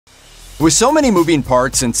With so many moving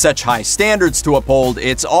parts and such high standards to uphold,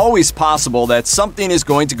 it's always possible that something is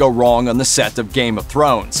going to go wrong on the set of Game of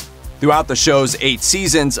Thrones. Throughout the show's 8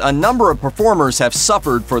 seasons, a number of performers have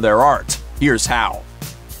suffered for their art. Here's how.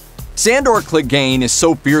 Sandor Clegane is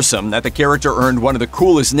so fearsome that the character earned one of the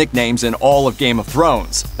coolest nicknames in all of Game of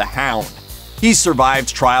Thrones, the Hound. He survived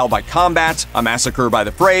trial by combat, a massacre by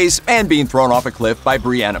the Freys, and being thrown off a cliff by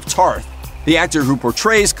Brienne of Tarth. The actor who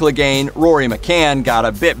portrays Clegane, Rory McCann, got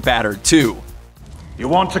a bit battered too. You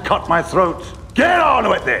want to cut my throat? Get on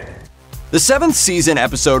with it! The 7th season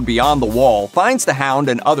episode Beyond the Wall finds the Hound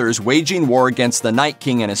and others waging war against the Night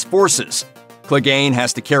King and his forces. Clegane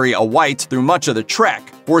has to carry a white through much of the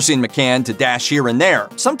trek, forcing McCann to dash here and there,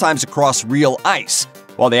 sometimes across real ice,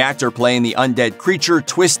 while the actor playing the undead creature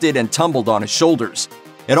twisted and tumbled on his shoulders.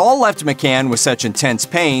 It all left McCann with such intense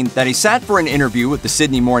pain that he sat for an interview with the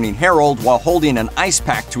Sydney Morning Herald while holding an ice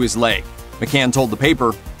pack to his leg. McCann told the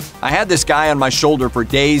paper, "I had this guy on my shoulder for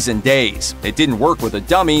days and days. It didn't work with a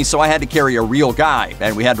dummy, so I had to carry a real guy,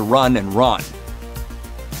 and we had to run and run."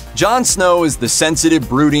 Jon Snow is the sensitive,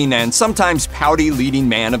 brooding, and sometimes pouty leading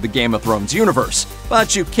man of the Game of Thrones universe.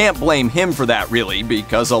 But you can't blame him for that, really,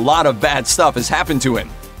 because a lot of bad stuff has happened to him.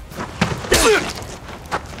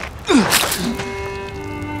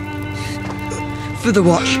 For the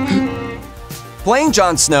watch. Playing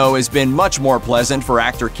Jon Snow has been much more pleasant for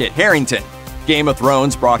actor Kit Harington. Game of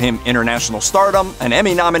Thrones brought him international stardom, an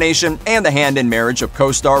Emmy nomination, and the hand in marriage of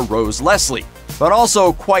co-star Rose Leslie, but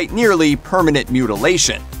also quite nearly permanent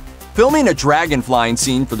mutilation. Filming a dragon flying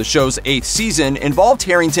scene for the show's 8th season involved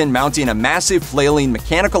Harington mounting a massive flailing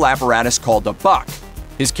mechanical apparatus called a buck.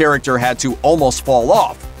 His character had to almost fall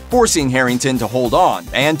off, forcing Harington to hold on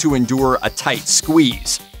and to endure a tight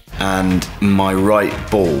squeeze. And my right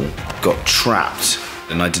ball got trapped,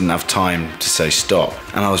 and I didn't have time to say stop,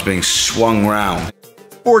 and I was being swung round.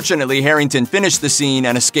 Fortunately, Harington finished the scene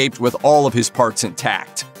and escaped with all of his parts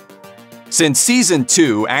intact. Since Season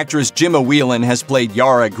 2, actress Gemma Whelan has played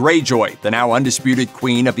Yara Greyjoy, the now undisputed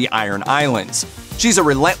queen of the Iron Islands. She's a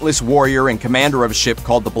relentless warrior and commander of a ship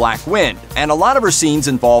called the Black Wind, and a lot of her scenes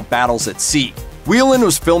involve battles at sea. Whelan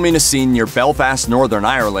was filming a scene near Belfast, Northern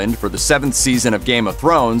Ireland for the 7th season of Game of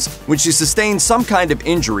Thrones when she sustained some kind of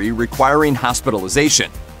injury requiring hospitalization.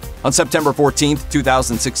 On September 14,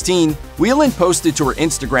 2016, Whelan posted to her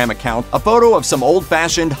Instagram account a photo of some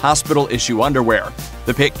old-fashioned hospital-issue underwear.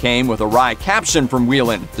 The pic came with a wry caption from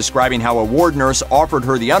Whelan describing how a ward nurse offered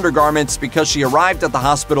her the undergarments because she arrived at the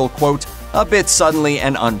hospital, quote, "a bit suddenly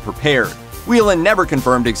and unprepared." Whelan never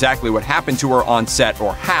confirmed exactly what happened to her on set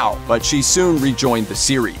or how, but she soon rejoined the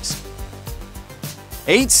series.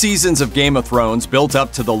 8 seasons of Game of Thrones built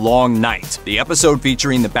up to the Long Night, the episode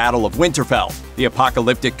featuring the Battle of Winterfell, the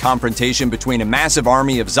apocalyptic confrontation between a massive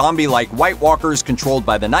army of zombie-like White Walkers controlled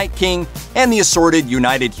by the Night King, and the assorted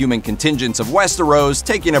united human contingents of Westeros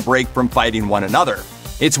taking a break from fighting one another.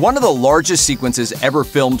 It's one of the largest sequences ever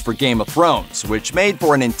filmed for Game of Thrones, which made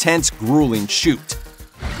for an intense, grueling shoot.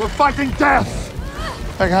 We're fighting death!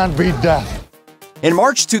 I can't beat death. In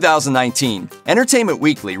March 2019, Entertainment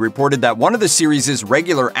Weekly reported that one of the series'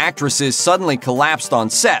 regular actresses suddenly collapsed on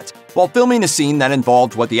set while filming a scene that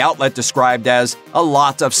involved what the outlet described as a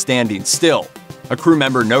lot of standing still. A crew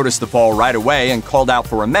member noticed the fall right away and called out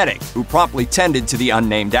for a medic, who promptly tended to the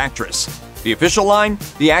unnamed actress. The official line?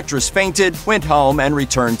 The actress fainted, went home, and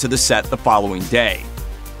returned to the set the following day.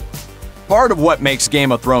 Part of what makes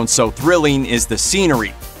Game of Thrones so thrilling is the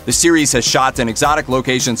scenery. The series has shot in exotic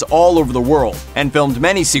locations all over the world and filmed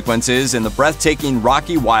many sequences in the breathtaking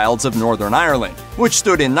rocky wilds of Northern Ireland, which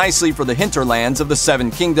stood in nicely for the hinterlands of the Seven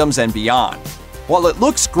Kingdoms and beyond. While it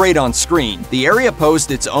looks great on screen, the area posed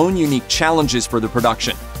its own unique challenges for the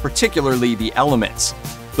production, particularly the elements.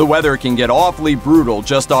 The weather can get awfully brutal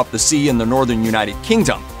just off the sea in the northern United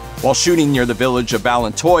Kingdom. While shooting near the village of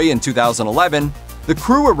Ballantoy in 2011, the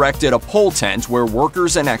crew erected a pole tent where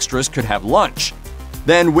workers and extras could have lunch.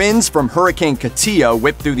 Then winds from Hurricane Katia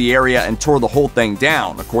whipped through the area and tore the whole thing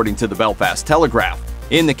down, according to the Belfast Telegraph.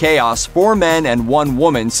 In the chaos, 4 men and 1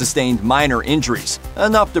 woman sustained minor injuries,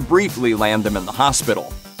 enough to briefly land them in the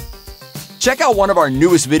hospital. Check out one of our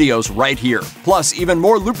newest videos right here. Plus, even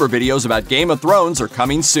more Looper videos about Game of Thrones are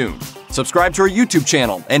coming soon. Subscribe to our YouTube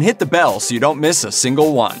channel and hit the bell so you don't miss a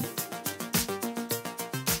single one.